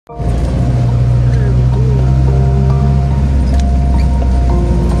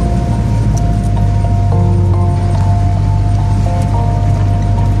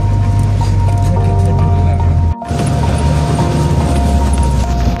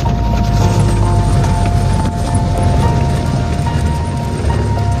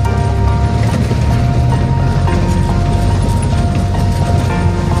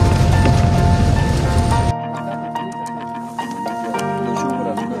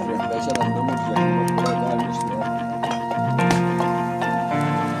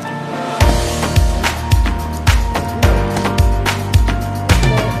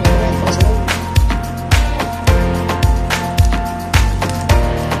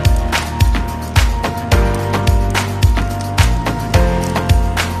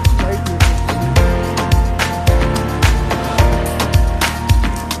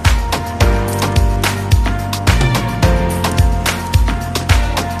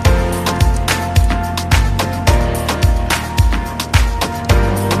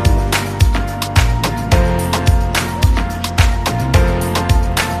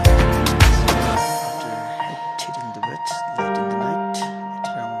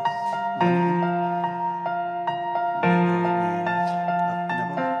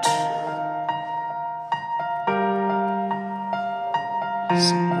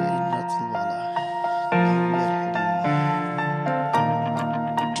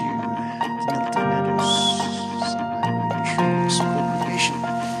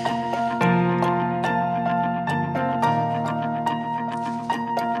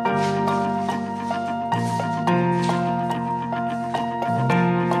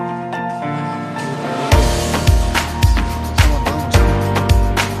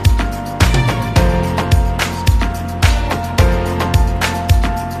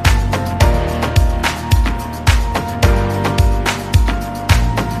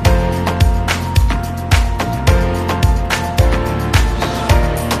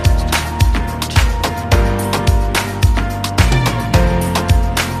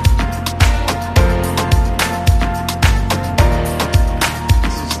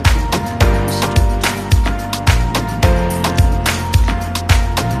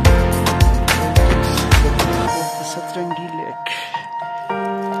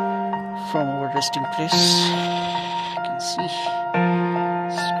From our resting place, you can see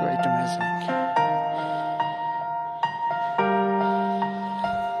it's quite amazing.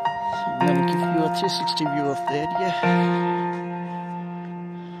 So I'm going to give you a 360 view of the area.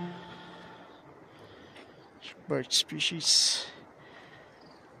 Bird species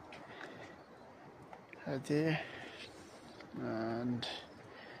are there, and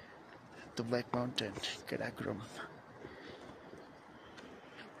the Black Mountain, Karakoram.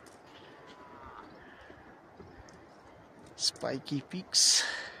 Spiky peaks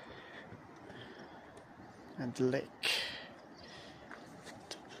and the lake.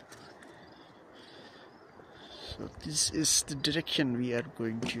 So this is the direction we are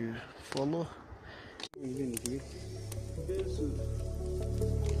going to follow.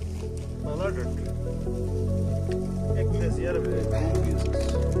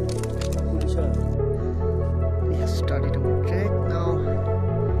 We have started our trek now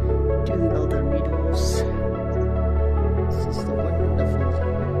to the Naltar meadows. This is the wonderful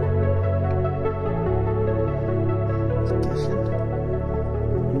station,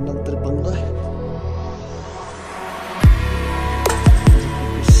 Naltar Bangla.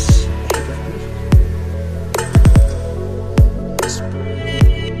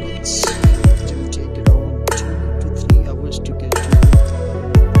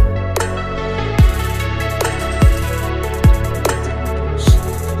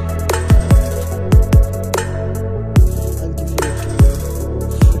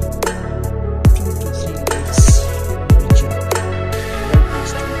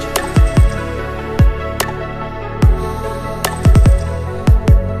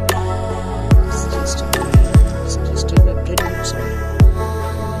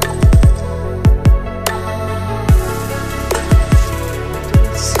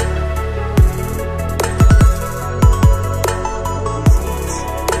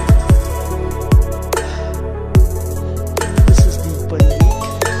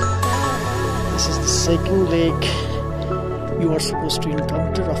 Second lake you are supposed to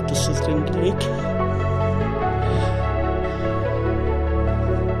encounter after second lake,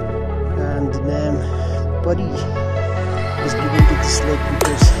 and the name Buddy is given to this lake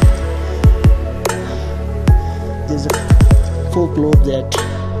because there's a folklore that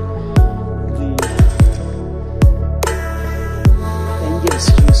the angels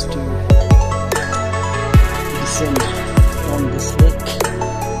used to descend on this lake.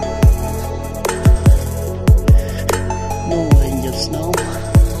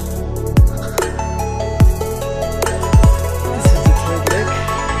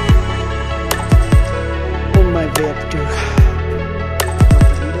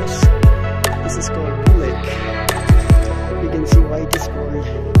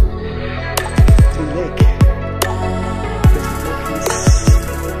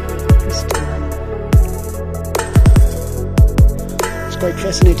 quite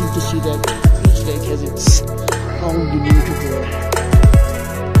fascinating to see that each lake has its own unique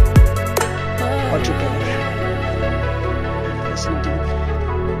watercolor. Fascinating.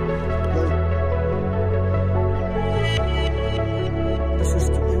 Well, this is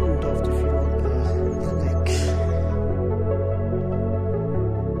the end of the view of the lake.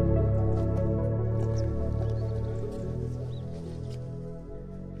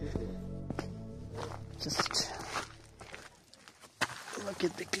 Just look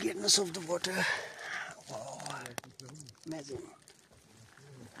at the clearness of the water. Wow, amazing.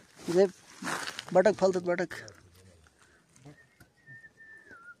 Is it batak faltat batak?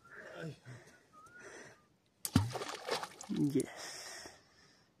 Yes.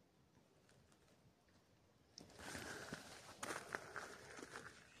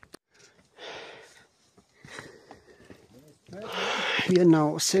 We are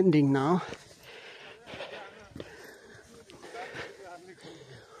now ascending now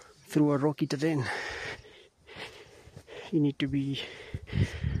through a rocky terrain. You need to be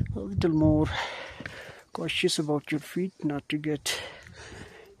a little more cautious about your feet, not to get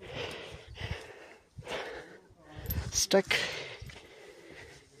stuck.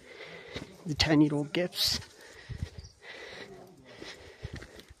 The tiny rock gaps.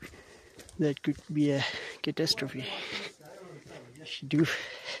 That could be a catastrophe. Do.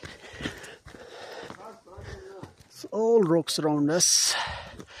 It's all rocks around us.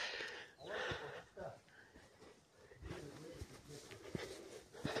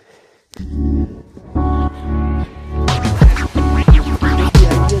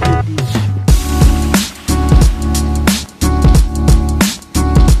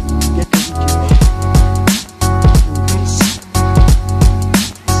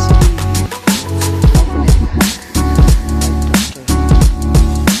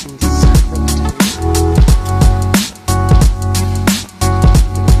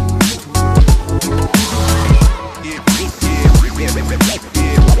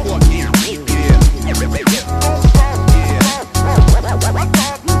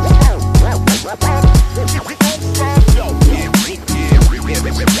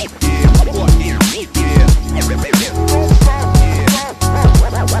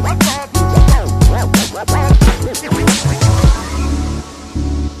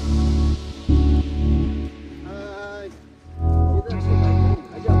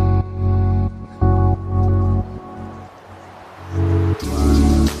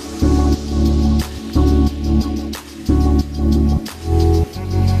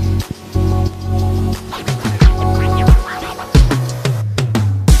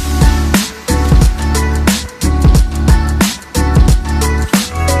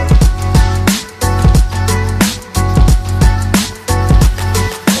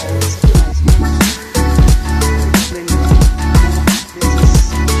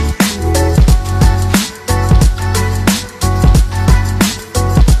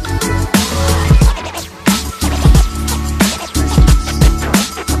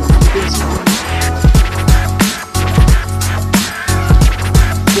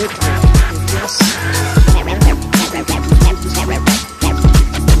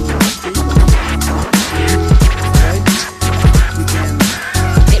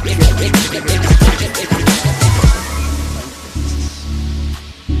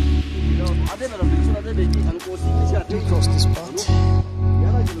 Across this path,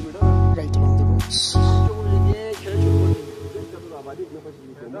 right along the roads.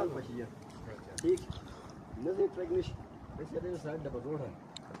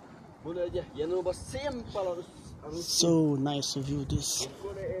 So nice of you this.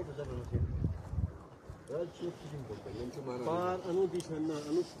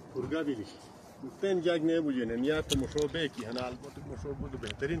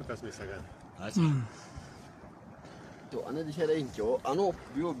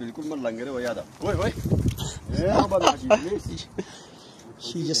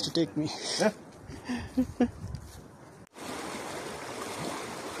 She just to take me.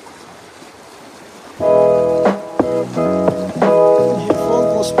 We have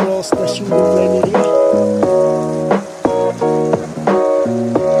almost crossed the sugar plain area.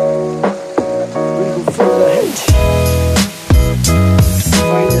 We'll go further ahead.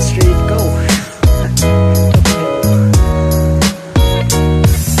 Find a straight go.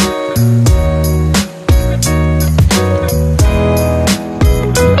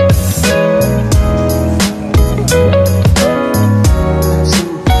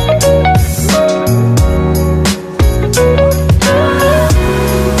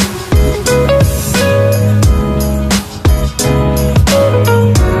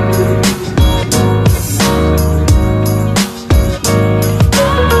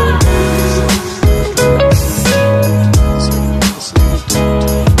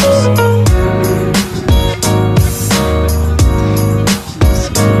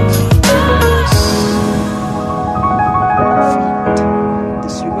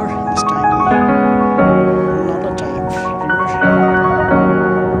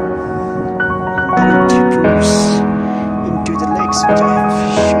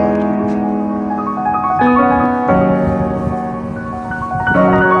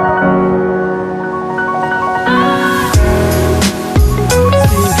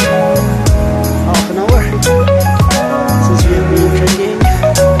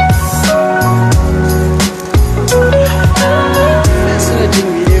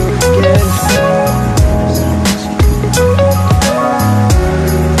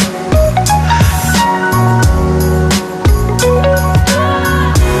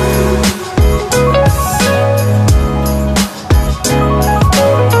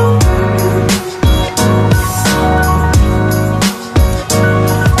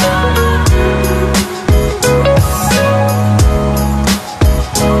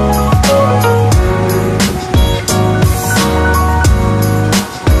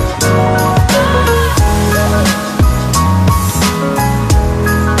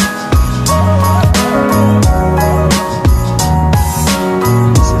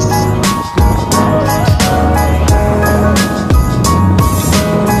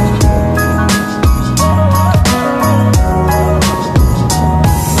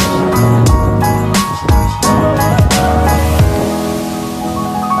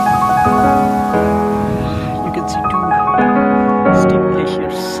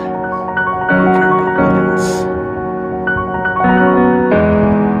 glaciers in front of the lens.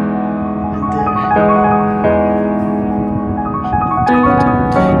 And they're melting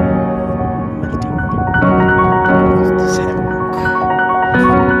the sandrock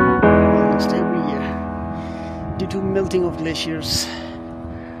almost every year due to melting of glaciers,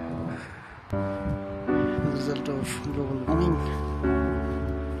 the result of global warming.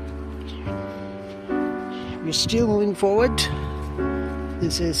 We're still moving forward.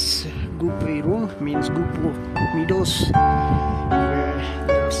 This is Karakoram, means Gupo meadows, where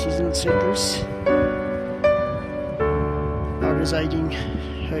there are seasonal settlers are residing,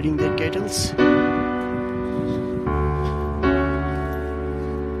 herding their cattle.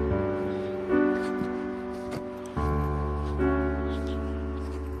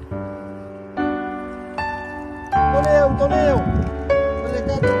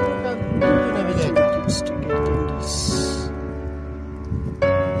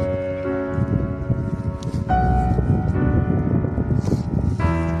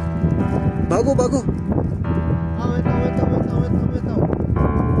 Bago, bago. Awet.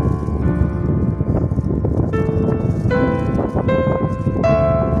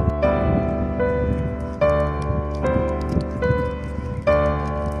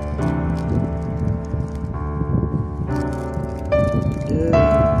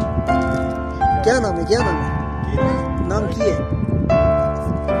 क्या नाम है नाम की है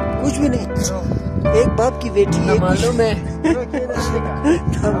कुछ भी नहीं एक बाप की बेटी है मालूम है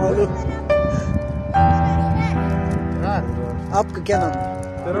ना मालूम आपका क्या नाम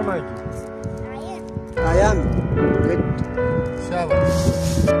है Ayaan good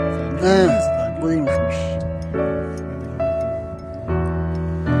buymuş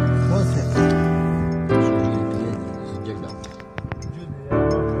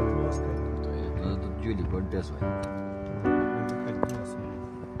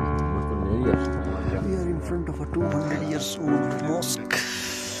We are in front of a 200 years old mosque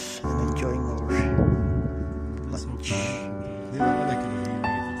and enjoying our lunch.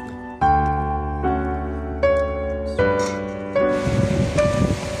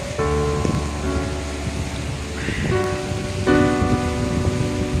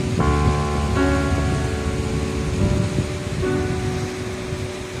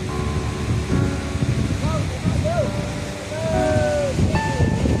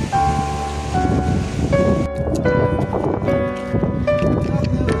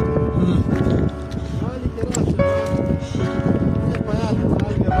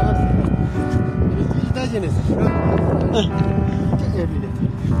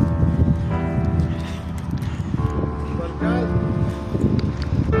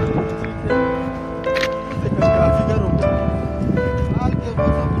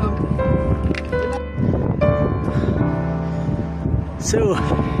 So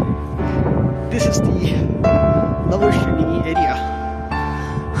this is the Naltar area.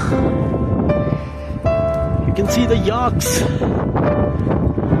 You can see the yaks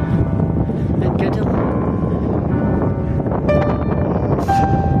and cattle.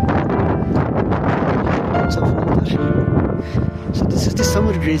 So this is the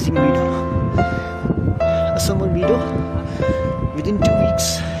summer grazing meadow. A summer meadow. Within 2 weeks,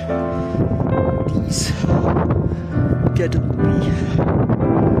 these cattle will be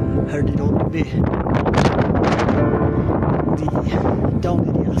herded all the way the down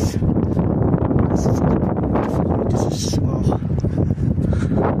areas. This is beautiful. This is wow.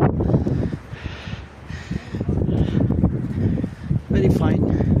 Very fine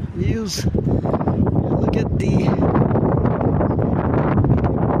views. Look at the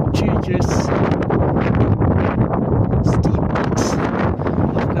changes, steep peaks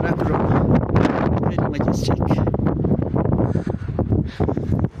of Karakoram. Very majestic.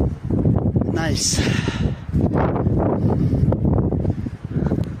 Nice.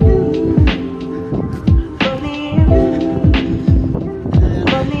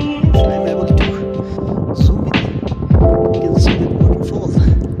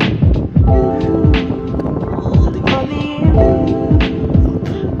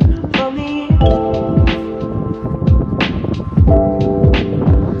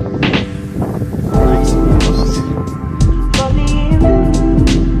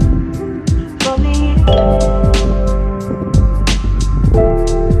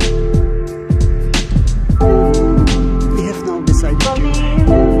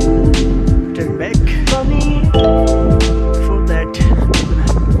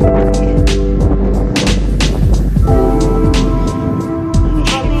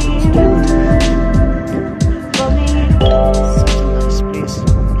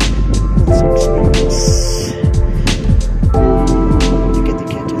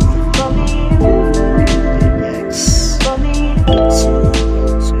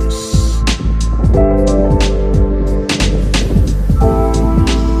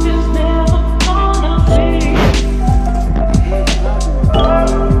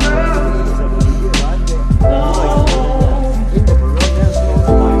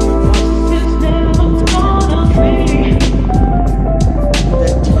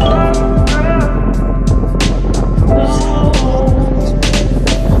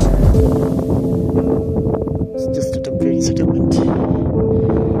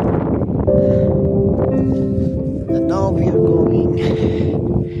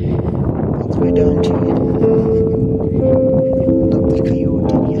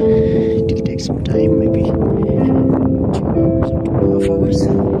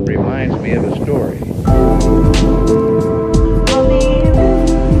 beginning of a story.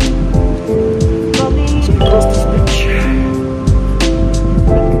 So we crossed this bridge.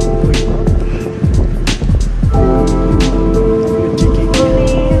 Going up. We're taking the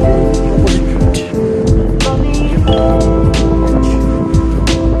opposite route.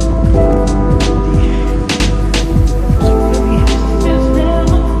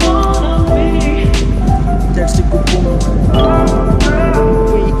 That's the good one.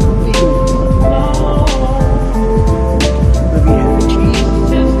 Where we have a tea.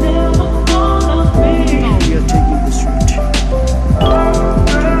 Now we are taking this route.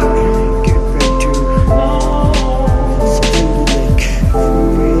 Get back to something like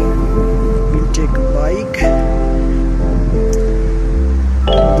where we'll take a bike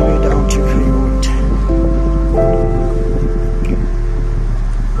all the way down to Karakoram.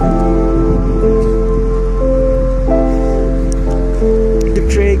 The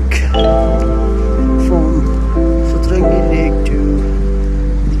trek from Satrangi Lake to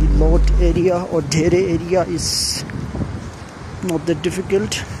the Lot area or Dhere area is not that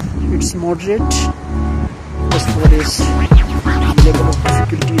difficult. It's moderate as far as the level of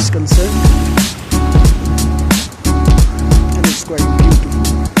difficulty is concerned, and it's quite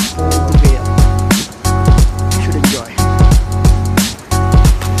beautiful.